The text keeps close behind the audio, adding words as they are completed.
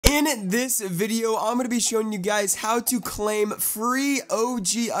In this video, I'm going to be showing you guys how to claim free OG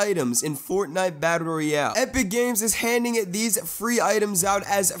items in Fortnite Battle Royale. Epic Games is handing these free items out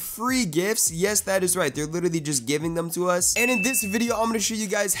as free gifts. Yes, that is right. They're literally just giving them to us. And in this video, I'm going to show you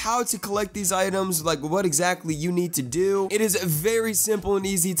guys how to collect these items, like what exactly you need to do. It is very simple and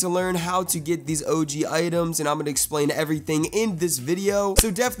easy to learn how to get these OG items, and I'm going to explain everything in this video.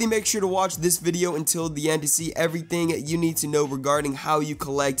 So definitely make sure to watch this video until the end to see everything you need to know regarding how you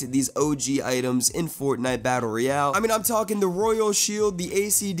collect these OG items in Fortnite Battle Royale. I mean, I'm talking the Royal Shield, the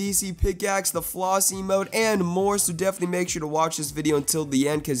AC/DC pickaxe, the floss emote, and more. So definitely make sure to watch this video until the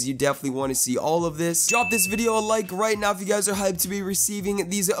end because you definitely want to see all of this. Drop this video a like right now if you guys are hyped to be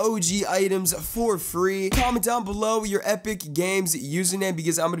receiving these OG items for free. Comment down below your Epic Games username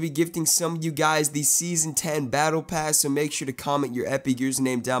because I'm going to be gifting some of you guys the Season 10 Battle Pass. So make sure to comment your Epic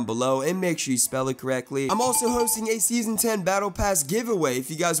username down below and make sure you spell it correctly. I'm also hosting a Season 10 Battle Pass giveaway. If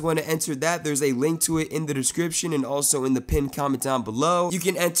you guys want to enter that, there's a link to it in the description and also in the pinned comment down below. You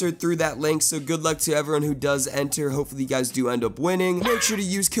can enter through that link, so good luck to everyone who does enter. Hopefully you guys do end up winning. Make sure to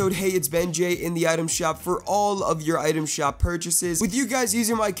use code heyitsbenjay in the item shop for all of your item shop purchases. With you guys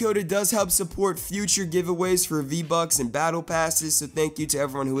using my code, it does help support future giveaways for V-Bucks and battle passes, so thank you to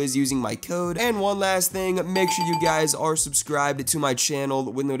everyone who is using my code. And one last thing, make sure you guys are subscribed to my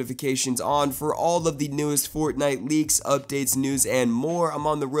channel with notifications on for all of the newest Fortnite leaks, updates, news, and more. I'm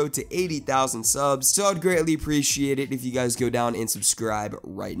on the road to 80,000 subs, so I'd greatly appreciate it if you guys go down and subscribe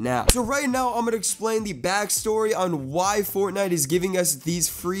right now. So right now, I'm going to explain the backstory on why Fortnite is giving us these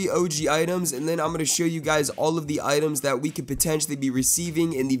free OG items, and then I'm going to show you guys all of the items that we could potentially be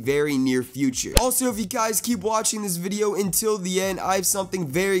receiving in the very near future. Also, if you guys keep watching this video until the end, I have something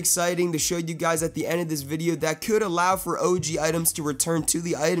very exciting to show you guys at the end of this video that could allow for OG items to return to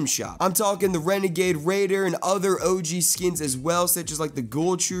the item shop. I'm talking the Renegade Raider and other OG skins as well, such as like the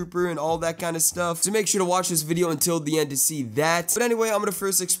Gold Trooper and all that kind of stuff. So make sure to watch this video until the end to see that. But anyway, I'm going to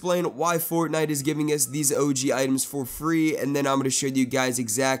first explain why Fortnite is giving us these OG items for free, and then I'm going to show you guys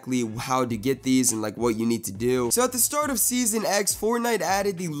exactly how to get these and like what you need to do. So at the start of Season X, Fortnite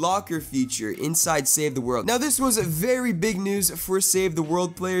added the locker feature inside Save the World. Now this was a very big news for Save the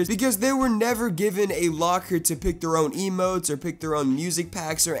World players because they were never given a locker to pick their own emotes or pick their own music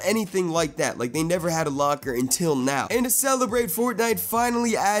packs or anything like that. Like they never had a locker until now. And to celebrate Fortnite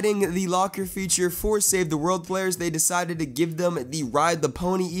finally adding the locker feature for Save the World players, they decided to give them the Ride the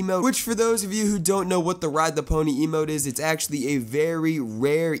Pony emote, which for those of you who don't know what the Ride the Pony emote is, it's actually a very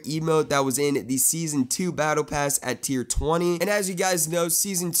rare emote that was in the Season 2 Battle Pass at tier 20. And as you guys know,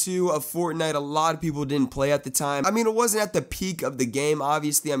 Season 2 of Fortnite, a lot of people didn't play at the time. I mean, it wasn't at the peak of the game,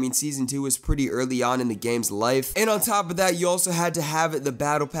 obviously. I mean, Season 2 was pretty early on in the game's life. And on top of that, you also had to have the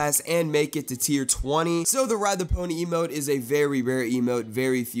Battle Pass and make it to tier 20. So the Ride the Pony emote is a very rare emote.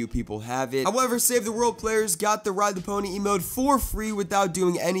 Very few people have it. However, Save the World players got the Ride the Pony emote for free without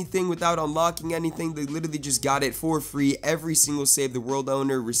doing anything, without unlocking anything. They literally just got it for free. Every single Save the World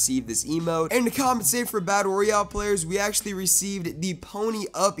owner received this emote. And to compensate for Battle Royale players, we actually received the Pony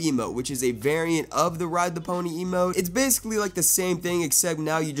Up emote, which is a variant of the Ride the Pony emote. It's basically like the same thing, except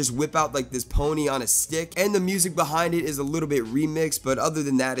now you just whip out like this pony on a stick, and the music behind it is a little bit remixed, but other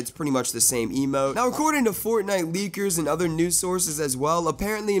than that, it's pretty much the same emote. Now, according to Fortnite leakers and other news sources as well,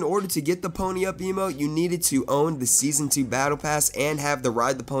 apparently in order to get the Pony Up emote, you needed to own the Season 2 Battle Pass and have the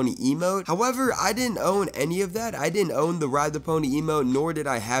Ride the Pony emote. However, I didn't own any of that. I didn't own the Ride the Pony emote, nor did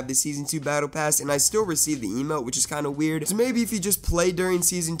I have the Season 2 Battle Pass, and I still received the emote, which is kind of weird. So maybe if you just played during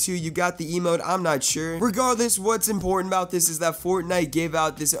Season 2, you got the emote, I'm not sure. Regardless, what's important about this is that Fortnite gave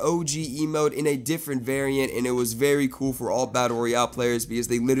out this OG emote in a different variant, and it was very cool for all Battle Royale players because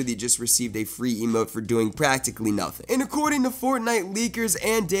they literally just received a free emote for doing practically nothing. And according to Fortnite leakers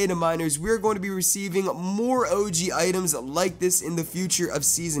and data miners, we're going to be receiving more OG items like this in the future of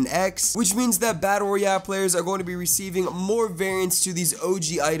Season X, which means that Battle Royale players are going to be receiving more variants to these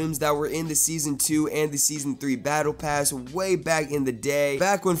OG items that were in the Season 2 and the Season 3 Battle Pass way back in the day,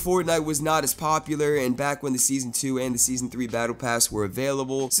 back when Fortnite was not as popular and back when the Season 2 and the Season 3 Battle Pass were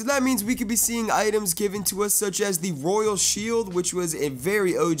available. So that means we could be seeing items given to us such as the Royal Shield, which was a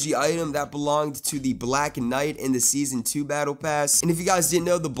very OG item that belonged to the Black Knight in the Season 2 Battle Pass. And if you guys didn't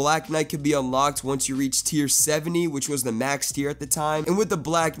know, the Black Knight could be unlocked once you reach tier 70, which was the max tier at the time. And with the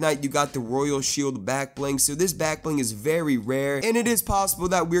Black Knight, you got the Royal Shield back bling. So this back bling is very rare, and it is possible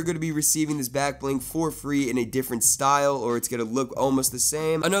that we're going to be receiving this back bling for free in a different style, or it's going to look almost the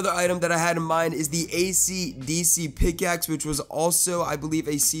same. Another item that I had in mind is the AC/DC pickaxe, which was also, I believe,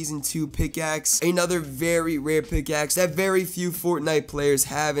 a Season 2 pickaxe. Another very rare pickaxe that very few Fortnite players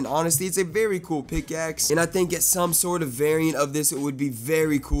have, and honestly, it's a very cool pickaxe, and I think some sort of variant of this would be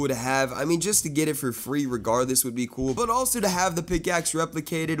very cool to have. I mean, just to get it for free regardless would be cool, but also to have the pickaxe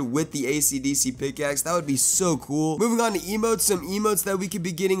replicated with the AC/DC pickaxe, that would be so cool. Moving on to emotes, some emotes that we could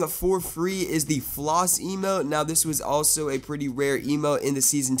be getting for free is the floss emote. Now, this was also a pretty rare emote in the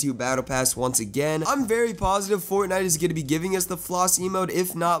Season 2 Battle Pass once again. I'm very positive Fortnite is going to be giving us the floss emote,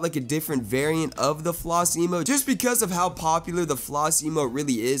 if not like a different variant of the floss emote, just because of how popular the floss emote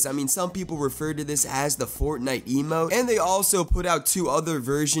really is. I mean, some people refer to this as the Fortnite emote, and they also put out 2 other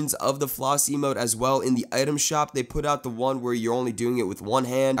versions of the floss emote as well in the item shop. They put out the one where you're only doing it with one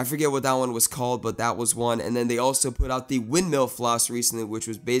hand. I forget what that one was called, but that was one. And then they also put out the windmill floss recently, which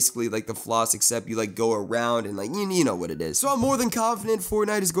was basically like the floss, except you like go around and like, you know what it is. So I'm more than confident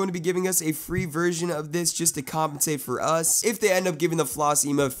Fortnite is going to be giving us a free version of this just to compensate for us if they end up giving the floss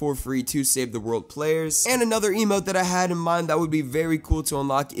emote for free to Save the World players. And another emote that I had in mind that would be very cool to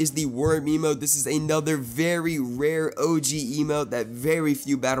unlock is the worm emote. This is another very rare OG emote that very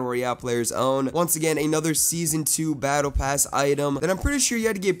few Battle Royale players own. Once again, another Season 2 Battle Pass item that I'm pretty sure you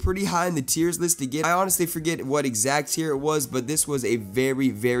had to get pretty high in the tiers list to get. I honestly forget what exact tier it was, but this was a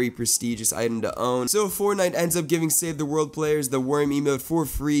very prestigious item to own. So if Fortnite ends up giving Save the World players the worm emote for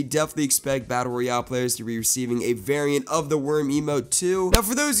free, definitely expect Battle Royale players to be receiving a variant of the worm emote too. Now,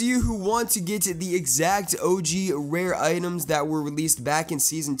 for those of you who want to get the exact OG rare items that were released back in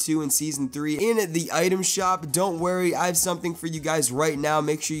Season 2 and Season 3 in the item shop, don't worry, I have something for you guys right now.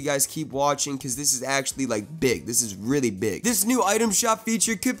 Make sure you guys keep watching because this is actually like big. This is really big. This new item shop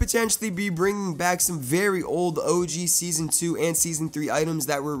feature could potentially be bringing back some very old OG Season 2 and Season 3 items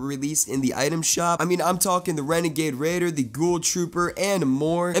that were released in the item shop. I mean, I'm talking the Renegade Raider, the Ghoul Trooper, and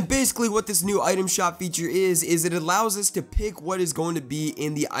more. And basically what this new item shop feature is it allows us to pick what is going to be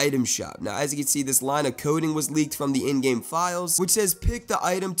in the item shop. Now, as you can see, this line of coding was leaked from the in-game files, which says pick the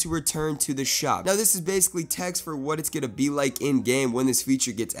item to return to the shop. Now, this is basically text for what it's going to be like in-game when this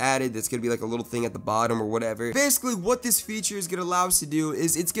feature gets added. That's going to be like a little thing at the bottom or whatever. Basically, what this feature is going to allow us to do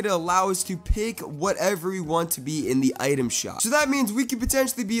is it's going to allow us to pick whatever we want to be in the item shop. So that means we could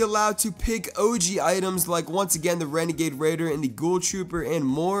potentially be allowed to pick OG items like, once again, the Renegade Raider and the Ghoul Trooper and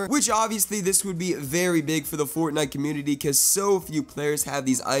more, which obviously this would be very big for the Fortnite community because so few players have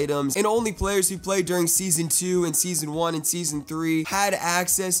these items, and only players who played during Season 2 and Season 1 and Season 3 had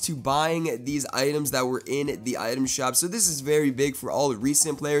access to buying these items that were in the item shop. So this is very big for all the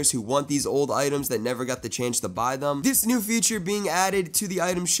recent players who want these old items that never got the chance to buy them. This new feature being added to the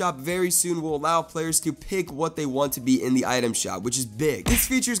item shop very soon will allow players to pick what they want to be in the item shop, which is big. This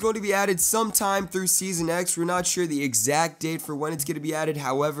feature is going to be added sometime through Season X. We're not sure the exact date for when it's going to be added.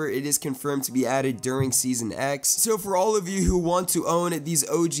 However, it is confirmed to be added during Season X. So for all of you who want to own these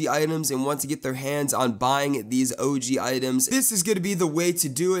OG items and want to get their hands on buying these OG items, this is going to be the way to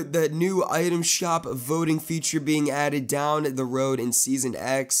do it. The new item shop voting feature being added down the road in Season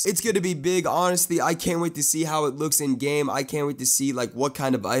X. It's going to be big. Honestly, I can't wait to see how it looks in game. I can't wait to see like what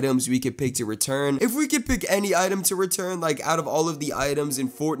kind of items we could pick to return. If we could pick any item to return, like out of all of the items in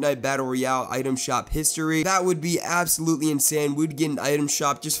Fortnite Battle Royale item shop history, that would be absolutely insane. We'd get an item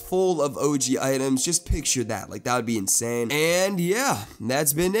shop just full of OG items. Just picture that. Like, that would be insane. And yeah,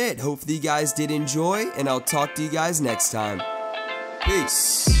 that's been it. Hopefully you guys did enjoy, and I'll talk to you guys next time.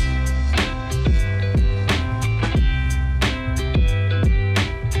 Peace.